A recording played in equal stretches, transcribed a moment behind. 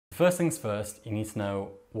First things first, you need to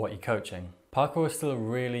know what you're coaching. Parkour is still a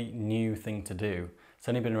really new thing to do. It's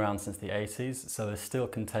only been around since the 80s, so there's still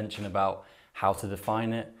contention about how to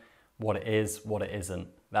define it, what it is, what it isn't.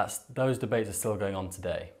 Those debates are still going on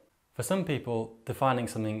today. For some people, defining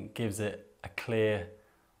something gives it a clear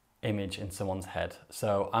image in someone's head.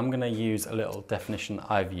 So I'm going to use a little definition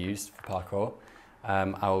I've used for parkour.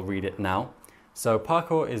 I'll read it now. So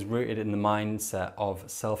parkour is rooted in the mindset of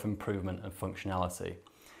self-improvement and functionality.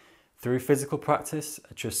 Through physical practice,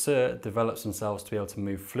 a traceur develops themselves to be able to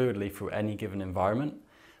move fluidly through any given environment,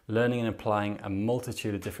 learning and applying a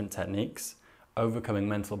multitude of different techniques, overcoming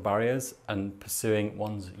mental barriers and pursuing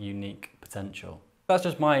one's unique potential. That's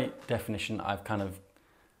just my definition I've kind of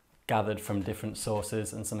gathered from different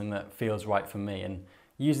sources and something that feels right for me, and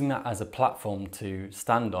using that as a platform to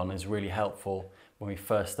stand on is really helpful when we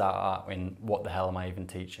first start out in what the hell am I even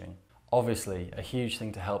teaching. Obviously, a huge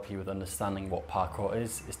thing to help you with understanding what parkour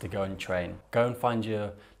is to go and train. Go and find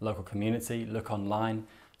your local community, look online,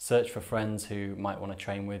 search for friends who might want to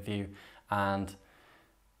train with you, and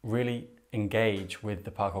really engage with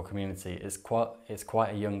the parkour community. It's quite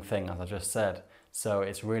a young thing, as I just said, so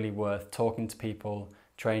it's really worth talking to people,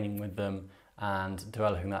 training with them, and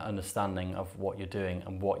developing that understanding of what you're doing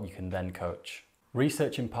and what you can then coach.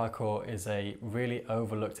 Researching parkour is a really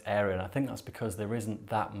overlooked area, and I think that's because there isn't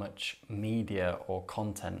that much media or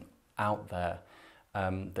content out there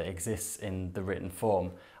that exists in the written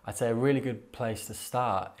form. I'd say a really good place to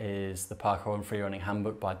start is the Parkour and Free Running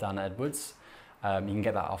Handbook by Dan Edwards. You can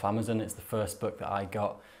get that off Amazon. It's the first book that I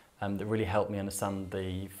got that really helped me understand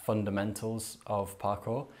the fundamentals of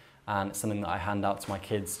parkour, and it's something that I hand out to my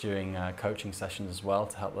kids during coaching sessions as well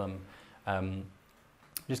to help them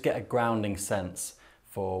just get a grounding sense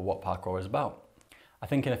for what parkour is about. I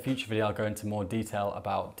think in a future video I'll go into more detail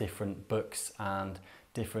about different books and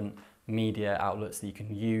different media outlets that you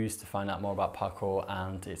can use to find out more about parkour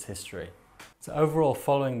and its history. So overall,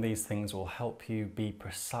 following these things will help you be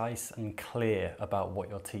precise and clear about what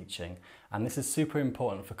you're teaching. And this is super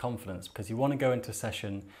important for confidence, because you want to go into a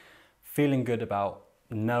session feeling good about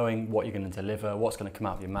knowing what you're going to deliver, what's going to come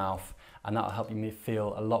out of your mouth, and that'll help you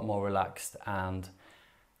feel a lot more relaxed and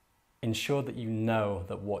ensure that you know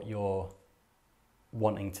that what you're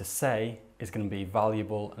wanting to say is going to be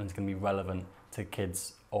valuable and is going to be relevant to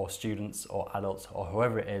kids or students or adults or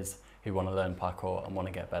whoever it is who want to learn parkour and want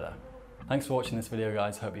to get better. Thanks for watching this video,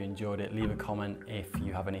 guys. Hope you enjoyed it. Leave a comment if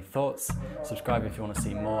you have any thoughts. Subscribe if you want to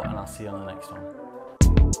see more, and I'll see you on the next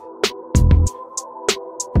one.